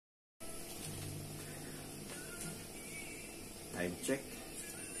time check,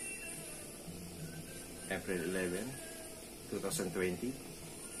 April 11, 2020,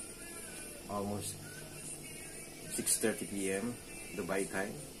 almost 6:30 p.m. Dubai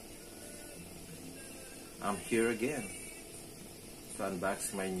time. I'm here again to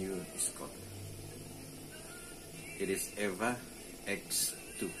unbox my new scooter. It is eVA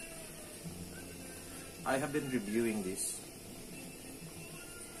X2. I have been reviewing this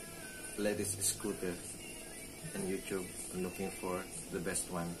latest scooter on YouTube and looking for the best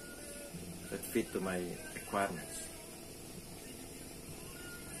one that fit to my requirements.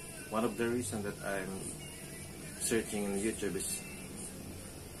 One of the reasons that I'm searching in YouTube is,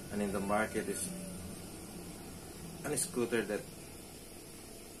 and in the market, is a scooter that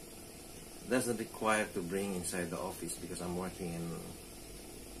doesn't require to bring inside the office, because I'm working in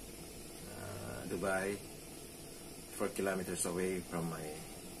Dubai, 4 kilometers away from my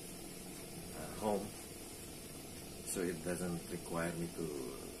home, so it doesn't require me to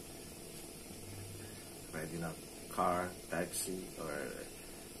ride in a car, taxi, or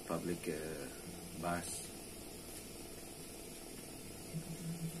public bus.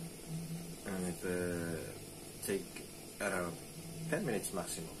 And it take around 10 minutes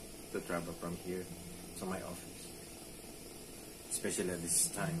maximum to travel from here to my office, especially at this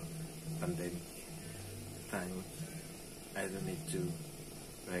time, pandemic time. I don't need to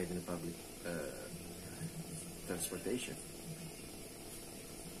ride in public transportation.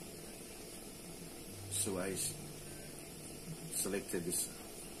 So I selected this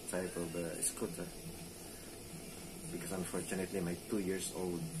type of scooter because unfortunately my 2 years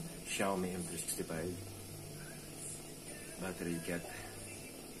old Xiaomi M365 battery got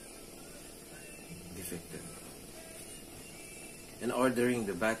defective. And ordering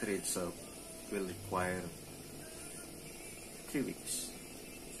the battery itself will require 3 weeks.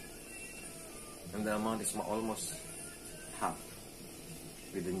 And the amount is almost half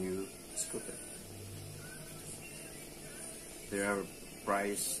with the new scooter. There are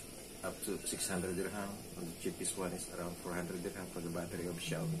price up to 600 dirham, and the cheapest one is around 400 dirham for the battery of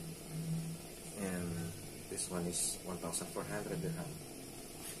Xiaomi. And this one is 1,400 dirham.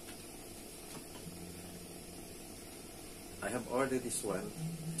 I have ordered this one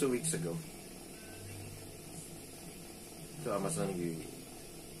 2 weeks ago to Amazon UAE.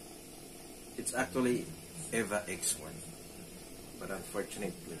 It's actually eVA X1, but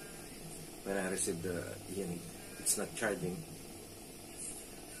unfortunately when I received the unit, it's not charging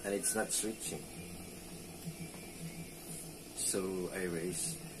and it's not switching. So I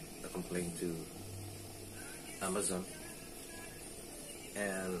raised a complaint to Amazon,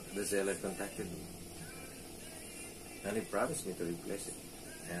 and the seller contacted me, and he promised me to replace it.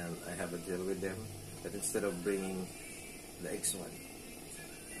 And I have a deal with them that instead of bringing the X1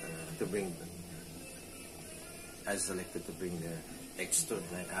 I selected to bring the X2,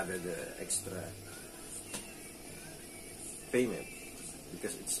 and I added the extra payment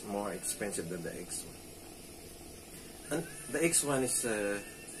because it's more expensive than the X1. And the X1 is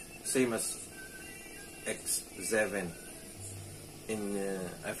same as X7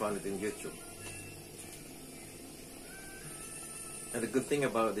 I found it in YouTube. And the good thing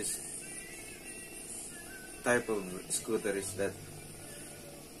about this type of scooter is that,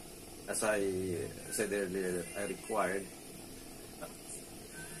 as I said earlier, that I required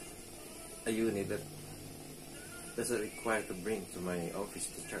a unit that doesn't require to bring to my office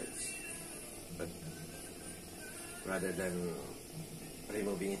to charge, but rather than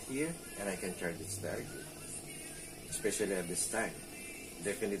removing it here, and I can charge it directly, especially at this time.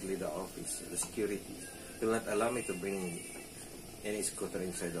 Definitely the office, the security will not allow me to bring any scooter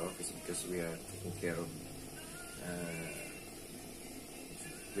inside the office, because we are taking care of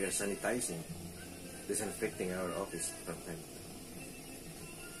we are sanitizing, disinfecting our office from time to time.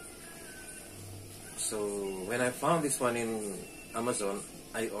 So when I found this one in Amazon,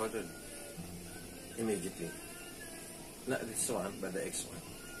 I ordered immediately. Not this one, but the X1.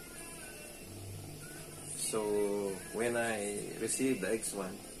 So when I received the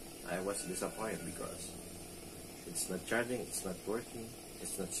X1, I was disappointed because it's not charging, it's not working,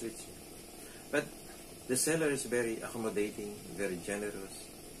 it's not switching. But the seller is very accommodating, very generous,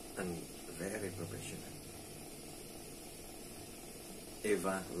 and very professional.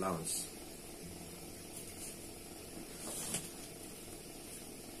 eVA Lounge.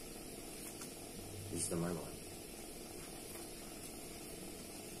 This is the manual.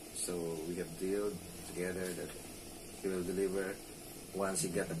 So we have dealt together that he will deliver once he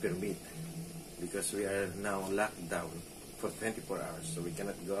get a permit, because we are now locked down for 24 hours, so we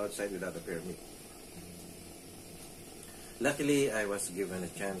cannot go outside without a permit. Luckily, I was given a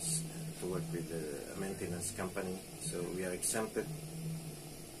chance to work with a maintenance company, so we are exempted.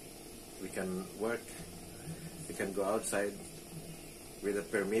 We can work, we can go outside with a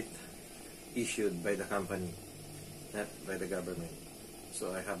permit issued by the company, not by the government.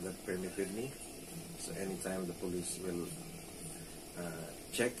 So I have that permit with me. So anytime the police will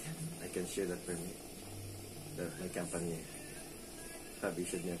check, I can share that permit that my company have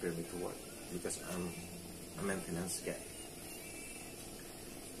issued me a permit to work, because I'm a maintenance guy.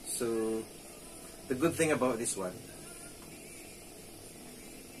 So the good thing about this one,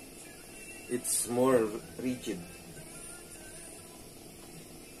 it's more rigid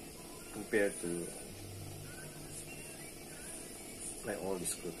compared to my old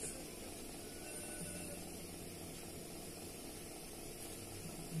scooter.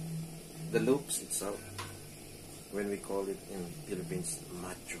 The loops itself, when we call it in Philippines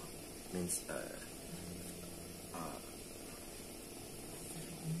macho, means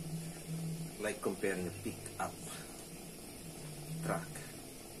like comparing a pick-up truck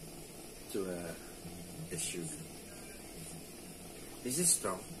to a SUV. This is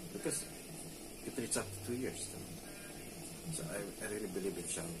strong because it reaches up to 2 years. So I really believe in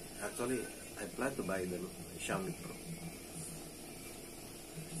Xiaomi. Actually, I plan to buy the Xiaomi Pro.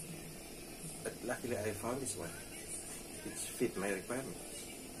 But luckily I found this one. It fit my requirements.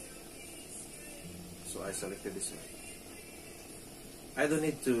 So I selected this one. I don't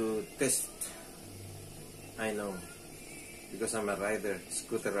need to test. I know, because I'm a rider,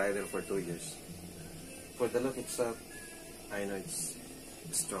 scooter rider for 2 years. For the look itself, I know it's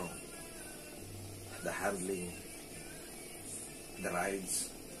strong. The handling, the rides,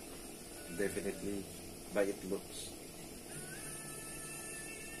 definitely by its looks,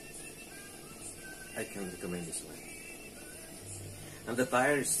 I can recommend this one. And the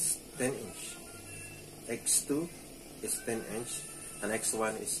tire is 10-inch. X2 is 10-inch, and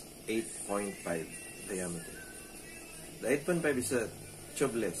X1 is 8.5 diameter. The 8.5 is a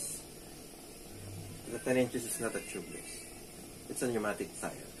tubeless. The 10 inches is not a tubeless. It's a pneumatic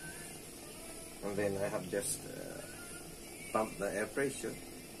tire. And then I have just pumped the air pressure,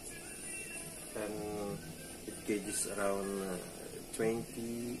 and it gauges around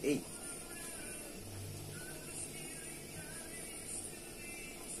 28.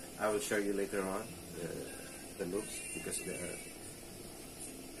 I will show you later on the loops, because they are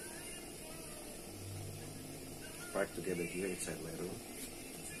parked together here inside my room.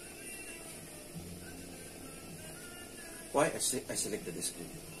 Why I selected this group?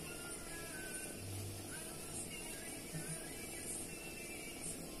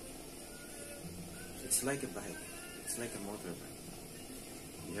 It's like a bike. It's like a motorbike.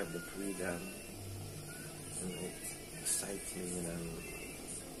 You have the freedom, and it excites me when I'm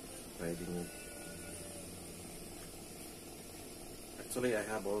riding it. Actually, I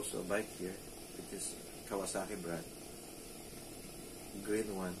have also a bike here, which is Kawasaki brand.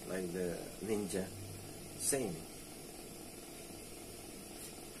 Green one, like the Ninja. Same.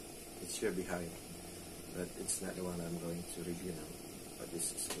 It's here behind, but it's not the one I'm going to review now. But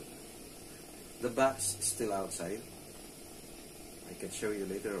this is good. The box is still outside. I can show you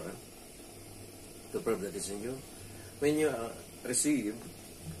later on to prove that it's new. When you receive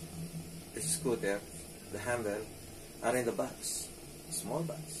the scooter, the handle are in the box, small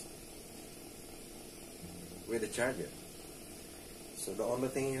box, with the charger. So the only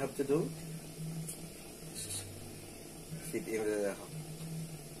thing you have to do is fit in the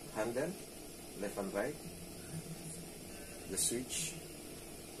handle, left and right, the switch,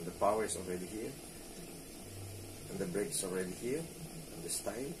 the power is already here, and the brake is already here, and the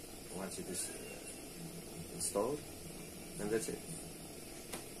style, once it is installed, and that's it.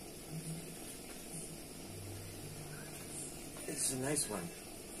 It's a nice one.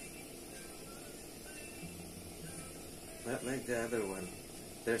 Not like the other one.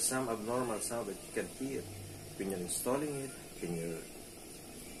 There's some abnormal sound that you can hear when you're installing it, when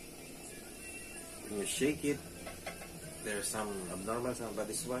you shake it. There's some abnormal sound, but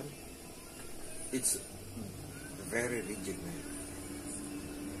this one, it's very rigid, man.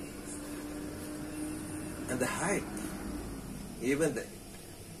 And the height, even the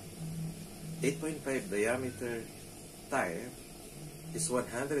 8.5 diameter tire is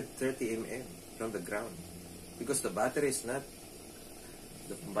 130 mm from the ground, because the battery is not,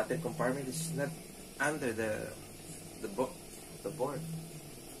 the battery compartment is not under the board,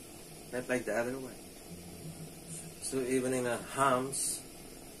 not like the other one. So even in a hams,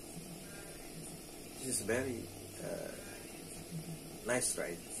 this is very nice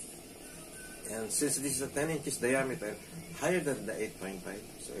ride. And since this is a 10 inches diameter, higher than the 8.5,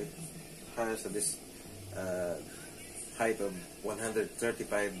 so it has this height of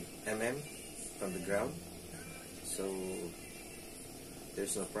 135 mm from the ground, so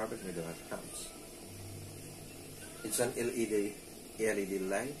there's no problem with the house. It's an LED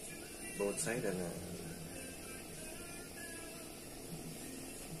light both sides, and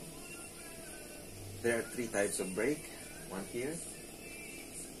there are 3 types of brake. One here,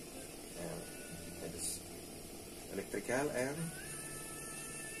 and it is electrical, and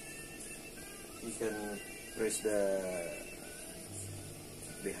you can press the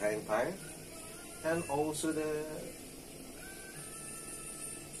behind tire and also the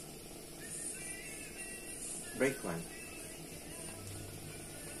brake one.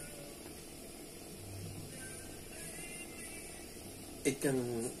 It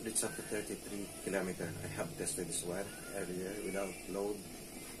can reach up to 33 kilometers. I have tested this one earlier without load,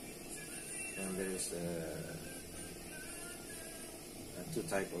 and there is 2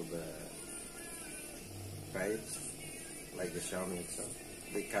 type of rides, like the Xiaomi itself.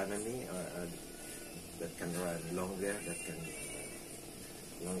 The economy that can run longer, that can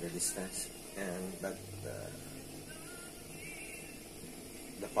longer distance, and but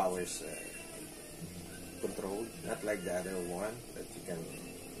the power is controlled, not like the other one that you can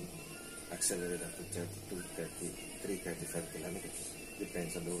accelerate up to 32, 33, 35 kilometers.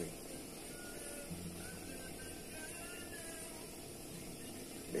 Depends on the way.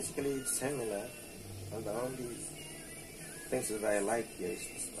 Basically, it's similar, and the only things that I like here is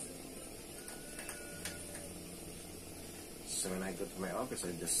this one. So when I go to my office,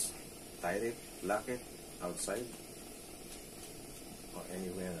 I just tie it, lock it outside or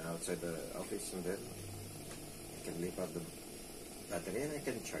anywhere outside the office, and then I can leave out the battery and I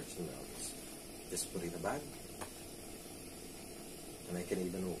can charge in the office. Just put in a bag, and I can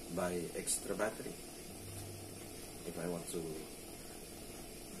even buy extra battery if I want to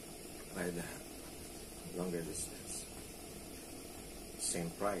ride a longer distance. Same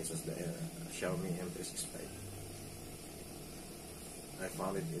price as the Xiaomi M365. I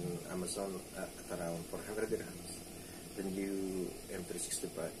found it in Amazon at around 400 dirhams. The new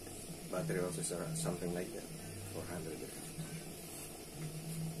M365 battery also is around something like that, 400 dirhams.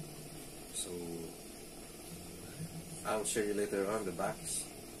 So I'll show you later on the box,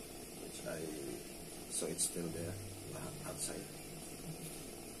 so it's still there outside.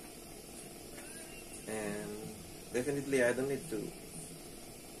 And definitely I don't need to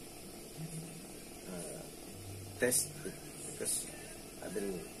test it, because I've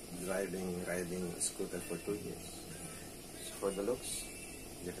been riding scooter for 2 years. So for the looks,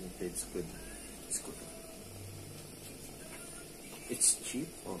 definitely it's good scooter. It's cheap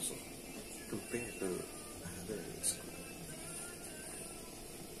also compared to other scooter.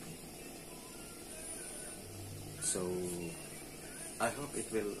 So I hope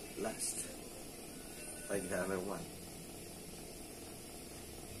it will last like the other one,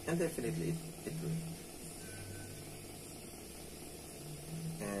 and definitely it will.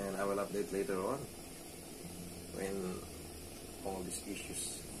 And I will update later on when all these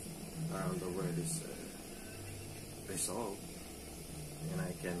issues around the world is resolved, and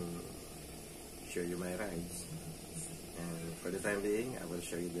I can show you my rides. And for the time being, I will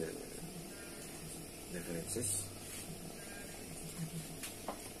show you the differences.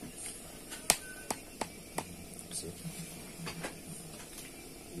 See,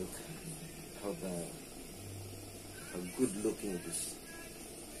 look how good looking it is.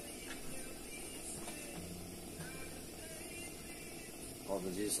 Although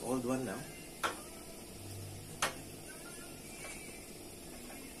this is old one now.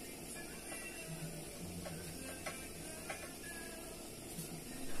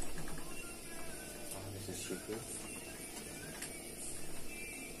 This is sugar.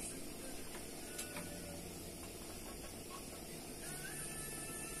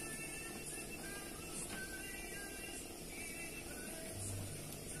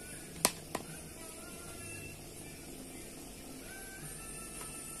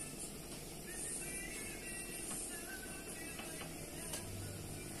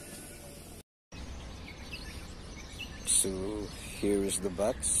 So here is the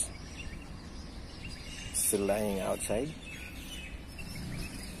box, still lying outside.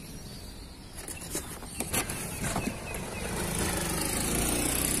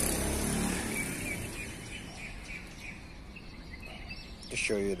 To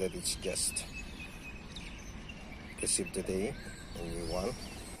show you that it's just received today, a new one.